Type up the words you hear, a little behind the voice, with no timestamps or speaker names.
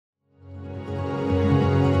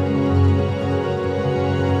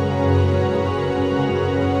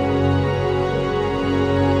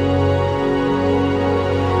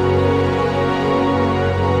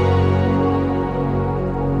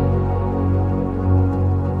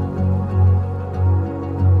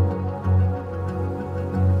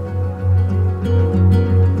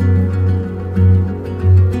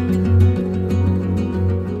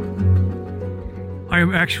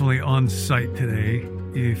actually on site today.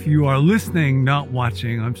 If you are listening, not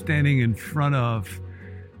watching, I'm standing in front of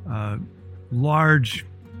a large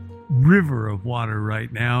river of water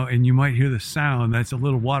right now, and you might hear the sound. That's a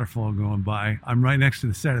little waterfall going by. I'm right next to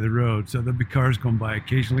the side of the road, so there'll be cars going by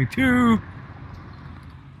occasionally too,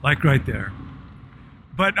 like right there.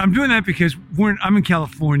 But I'm doing that because I'm in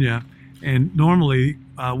California, and normally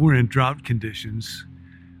we're in drought conditions,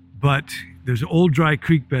 but there's an old dry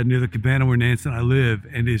creek bed near the cabana where Nancy and I live,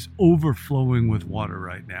 and is overflowing with water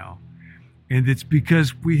right now. And it's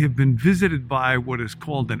because we have been visited by what is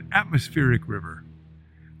called an atmospheric river.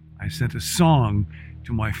 I sent a song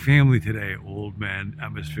to my family today, Old Man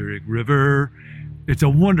Atmospheric River. It's a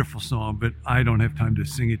wonderful song, but I don't have time to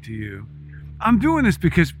sing it to you. I'm doing this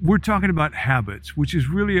because we're talking about habits, which is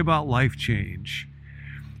really about life change.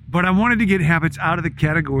 But I wanted to get habits out of the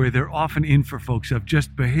category they're often in for folks of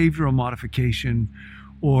just behavioral modification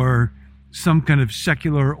or some kind of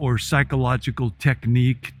secular or psychological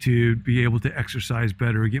technique to be able to exercise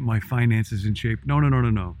better or get my finances in shape.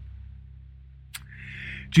 No.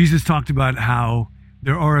 Jesus talked about how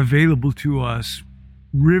there are available to us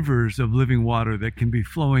rivers of living water that can be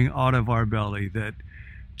flowing out of our belly, that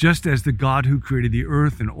just as the God who created the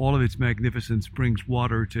earth and all of its magnificence brings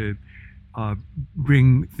water to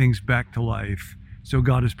bring things back to life, so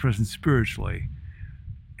God is present spiritually.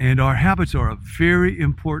 And our habits are a very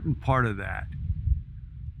important part of that.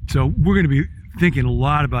 So we're going to be thinking a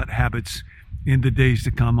lot about habits in the days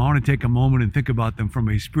to come. I want to take a moment and think about them from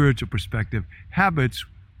a spiritual perspective. Habits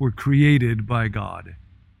were created by God.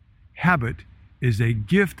 Habit is a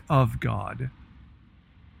gift of God.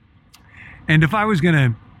 And if I was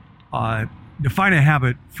going to define a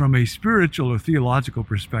habit from a spiritual or theological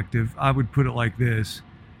perspective, I would put it like this.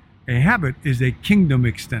 A habit is a kingdom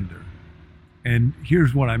extender. And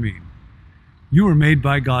here's what I mean. You were made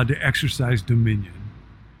by God to exercise dominion,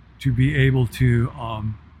 to be able to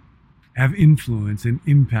have influence and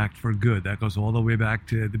impact for good. That goes all the way back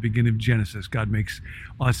to the beginning of Genesis. God makes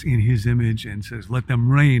us in his image and says, let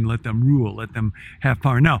them reign, let them rule, let them have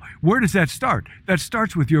power. Now, where does that start? That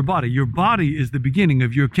starts with your body. Your body is the beginning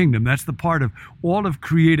of your kingdom. That's the part of all of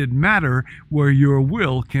created matter where your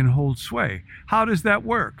will can hold sway. How does that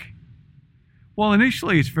work? Well,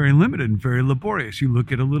 initially, it's very limited and very laborious. You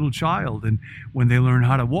look at a little child, and when they learn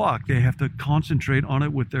how to walk, they have to concentrate on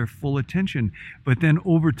it with their full attention. But then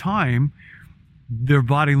over time, their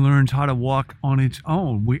body learns how to walk on its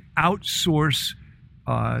own. We outsource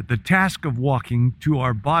the task of walking to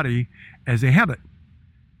our body as a habit.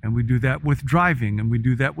 And we do that with driving, and we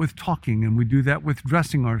do that with talking, and we do that with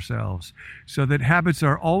dressing ourselves. So that habits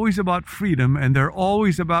are always about freedom, and they're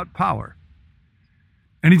always about power.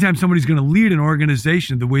 Anytime somebody's going to lead an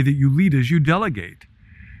organization, the way that you lead is you delegate.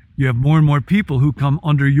 You have more and more people who come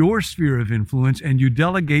under your sphere of influence, and you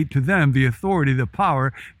delegate to them the authority, the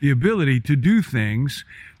power, the ability to do things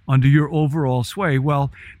under your overall sway.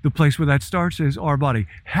 Well, the place where that starts is our body.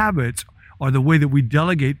 Habits are the way that we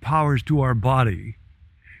delegate powers to our body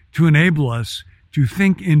to enable us to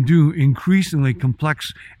think and do increasingly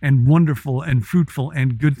complex and wonderful and fruitful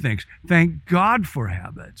and good things. Thank God for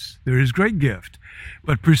habits. They're his great gift.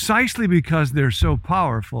 But precisely because they're so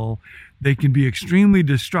powerful, they can be extremely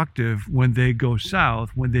destructive when they go south,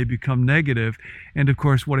 when they become negative. And of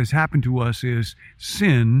course, what has happened to us is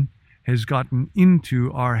sin has gotten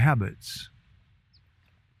into our habits.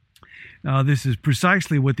 Now, this is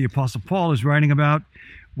precisely what the Apostle Paul is writing about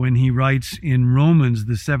when he writes in Romans,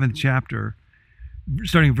 the 7th chapter,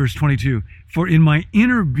 starting verse 22, for in my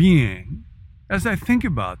inner being, as I think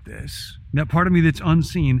about this, that part of me that's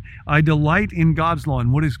unseen, I delight in God's law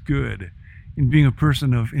and what is good, in being a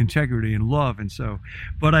person of integrity and love and so.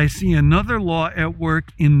 But I see another law at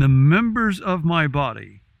work in the members of my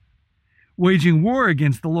body, waging war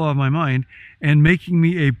against the law of my mind and making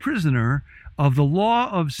me a prisoner of the law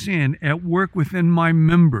of sin at work within my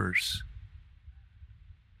members.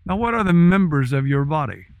 Now, what are the members of your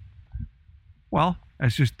body? Well,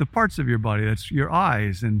 that's just the parts of your body. That's your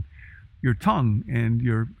eyes and your tongue and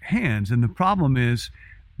your hands. And the problem is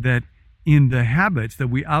that in the habits that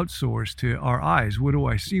we outsource to our eyes, what do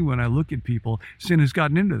I see when I look at people? Sin has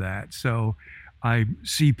gotten into that. So I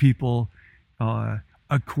see people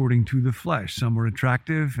according to the flesh. Some are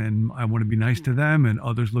attractive and I want to be nice to them, and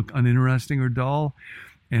others look uninteresting or dull.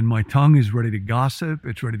 And my tongue is ready to gossip.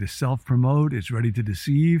 It's ready to self-promote. It's ready to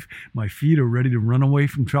deceive. My feet are ready to run away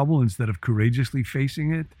from trouble instead of courageously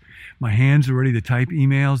facing it. My hands are ready to type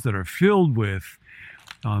emails that are filled with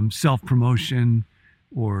self-promotion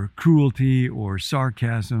or cruelty or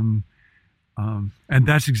sarcasm. And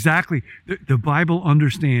that's exactly, the Bible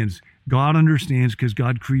understands God understands because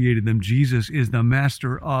God created them. Jesus is the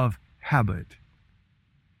master of habit.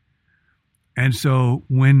 And so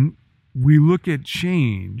when we look at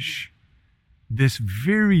change, this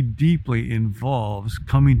very deeply involves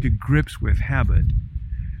coming to grips with habit.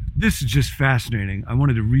 This is just fascinating. I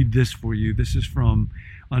wanted to read this for you. This is from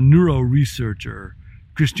a neuro researcher,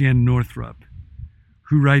 Christiane Northrup,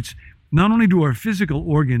 who writes, not only do our physical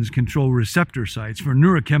organs control receptor sites for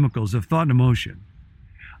neurochemicals of thought and emotion,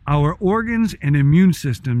 our organs and immune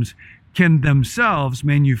systems can themselves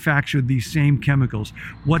manufacture these same chemicals.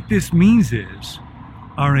 What this means is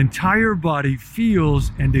our entire body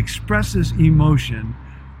feels and expresses emotion.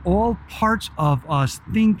 All parts of us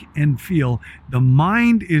think and feel. The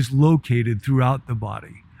mind is located throughout the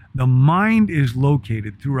body. The mind is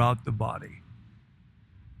located throughout the body.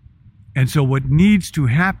 And so what needs to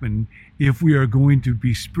happen if we are going to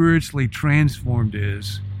be spiritually transformed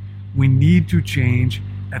is we need to change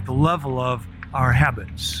at the level of our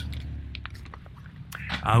habits.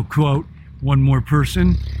 I'll quote one more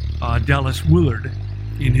person, Dallas Willard,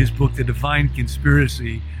 in his book, The Divine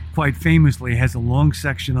Conspiracy, quite famously has a long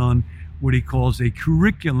section on what he calls a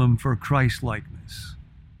curriculum for Christ-likeness.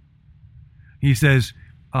 He says,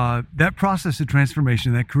 that process of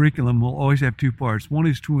transformation, that curriculum will always have two parts. One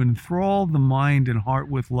is to enthrall the mind and heart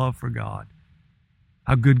with love for God,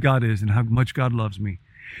 how good God is and how much God loves me.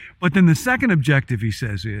 But then the second objective, he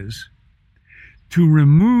says, is to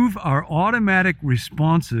remove our automatic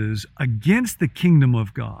responses against the kingdom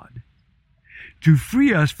of God, to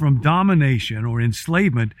free us from domination or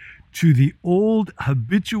enslavement to the old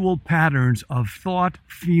habitual patterns of thought,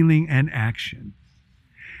 feeling, and action.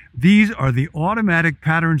 These are the automatic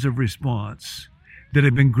patterns of response that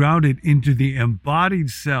have been grounded into the embodied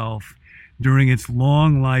self during its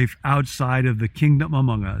long life outside of the kingdom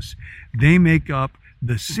among us. They make up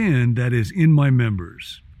the sin that is in my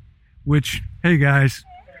members, which, hey guys,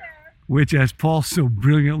 which as Paul so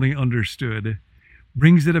brilliantly understood,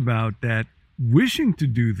 brings it about that wishing to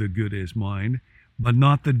do the good is mine, but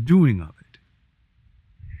not the doing of it.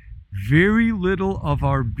 Very little of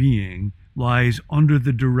our being lies under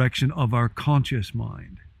the direction of our conscious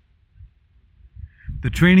mind. The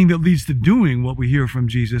training that leads to doing what we hear from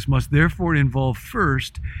Jesus must therefore involve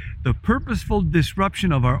first the purposeful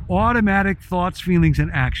disruption of our automatic thoughts, feelings, and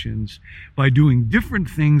actions by doing different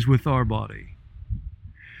things with our body.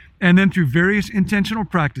 And then through various intentional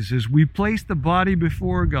practices, we place the body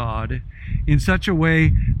before God in such a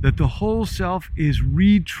way that the whole self is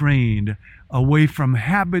retrained away from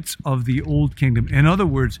habits of the old kingdom. In other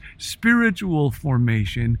words, spiritual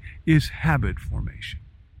formation is habit formation.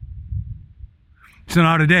 So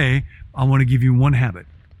now today, I want to give you one habit.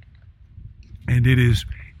 And it is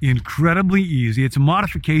incredibly easy. It's a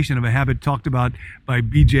modification of a habit talked about by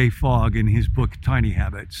B.J. Fogg in his book, Tiny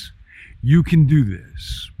Habits. You can do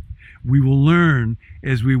this. We will learn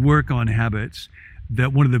as we work on habits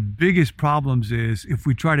that one of the biggest problems is if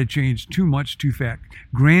we try to change too much too fast.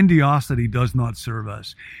 Grandiosity does not serve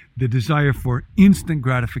us. The desire for instant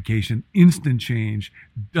gratification, instant change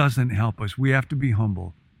doesn't help us. We have to be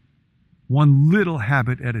humble. One little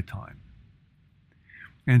habit at a time.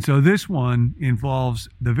 And so this one involves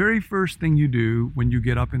the very first thing you do when you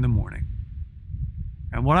get up in the morning.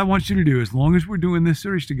 And what I want you to do, as long as we're doing this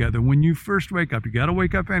series together, when you first wake up, you got to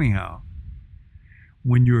wake up anyhow.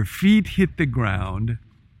 When your feet hit the ground,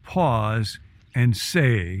 pause and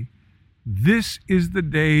say, "This is the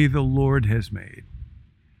day the Lord has made.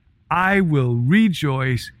 I will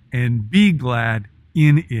rejoice and be glad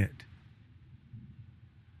in it."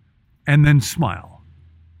 And then smile.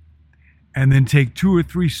 And then take 2 or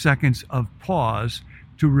 3 seconds of pause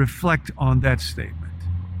to reflect on that statement.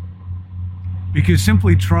 Because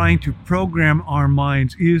simply trying to program our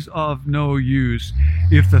minds is of no use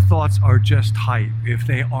if the thoughts are just hype, if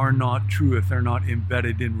they are not true, if they're not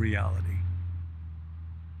embedded in reality.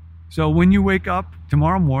 So when you wake up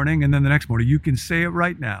tomorrow morning and then the next morning, you can say it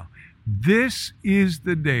right now. This is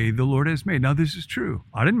the day the Lord has made. Now, this is true.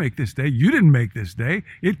 I didn't make this day. You didn't make this day.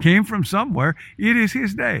 It came from somewhere. It is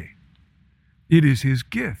His day. It is His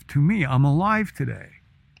gift to me. I'm alive today.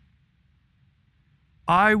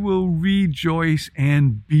 I will rejoice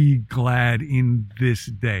and be glad in this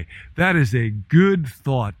day. That is a good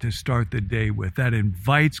thought to start the day with. That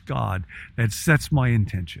invites God. That sets my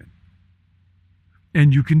intention.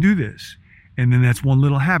 And you can do this. And then that's one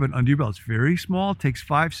little habit under your belt. It's very small, takes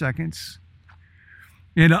 5 seconds.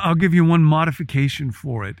 And I'll give you one modification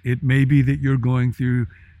for it. It may be that you're going through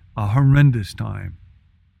a horrendous time.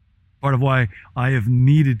 Part of why I have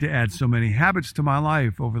needed to add so many habits to my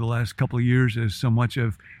life over the last couple of years is so much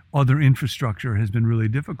of other infrastructure has been really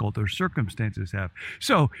difficult, or circumstances have.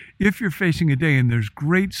 So if you're facing a day and there's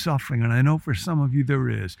great suffering, and I know for some of you there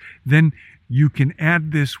is, then you can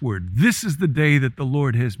add this word. This is the day that the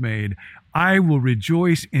Lord has made. I will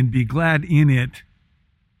rejoice and be glad in it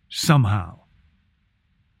somehow.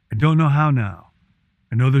 I don't know how now.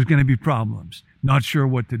 I know there's going to be problems. Not sure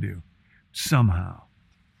what to do. Somehow.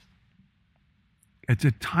 It's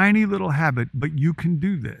a tiny little habit, but you can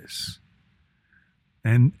do this.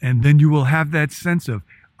 And then you will have that sense of,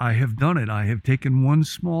 I have done it. I have taken one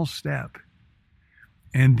small step.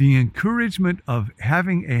 And the encouragement of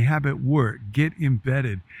having a habit work, get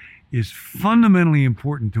embedded, is fundamentally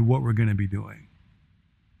important to what we're going to be doing.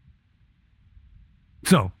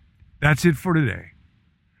 So, that's it for today.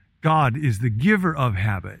 God is the giver of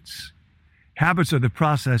habits. Habits are the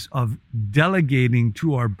process of delegating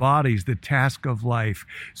to our bodies the task of life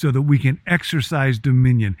so that we can exercise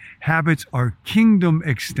dominion. Habits are kingdom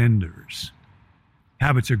extenders.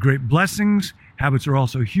 Habits are great blessings. Habits are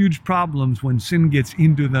also huge problems when sin gets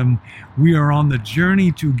into them. We are on the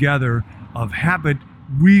journey together of habit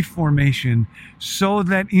reformation so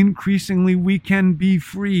that increasingly we can be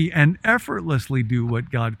free and effortlessly do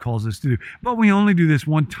what God calls us to do. But we only do this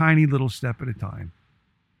one tiny little step at a time.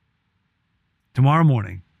 Tomorrow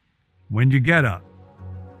morning, when you get up,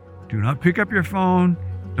 do not pick up your phone.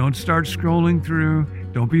 Don't start scrolling through.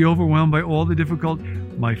 Don't be overwhelmed by all the difficult.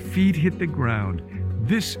 My feet hit the ground.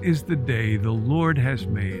 This is the day the Lord has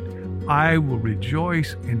made. I will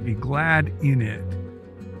rejoice and be glad in it.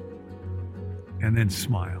 And then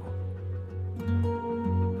smile.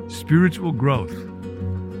 Spiritual growth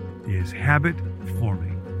is habit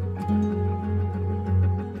forming.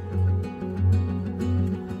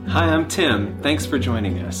 Hi, I'm Tim. Thanks for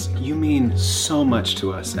joining us. You mean so much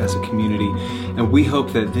to us as a community, and we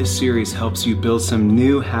hope that this series helps you build some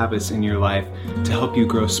new habits in your life to help you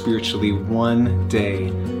grow spiritually one day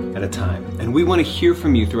at a time. And we want to hear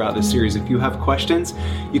from you throughout this series. If you have questions,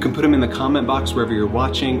 you can put them in the comment box wherever you're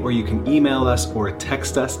watching, or you can email us or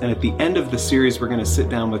text us. And at the end of the series, we're going to sit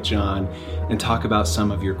down with John and talk about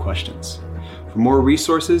some of your questions. For more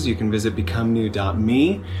resources, you can visit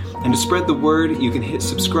becomenew.me. And to spread the word, you can hit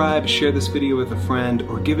subscribe, share this video with a friend,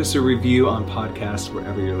 or give us a review on podcasts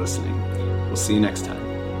wherever you're listening. We'll see you next time.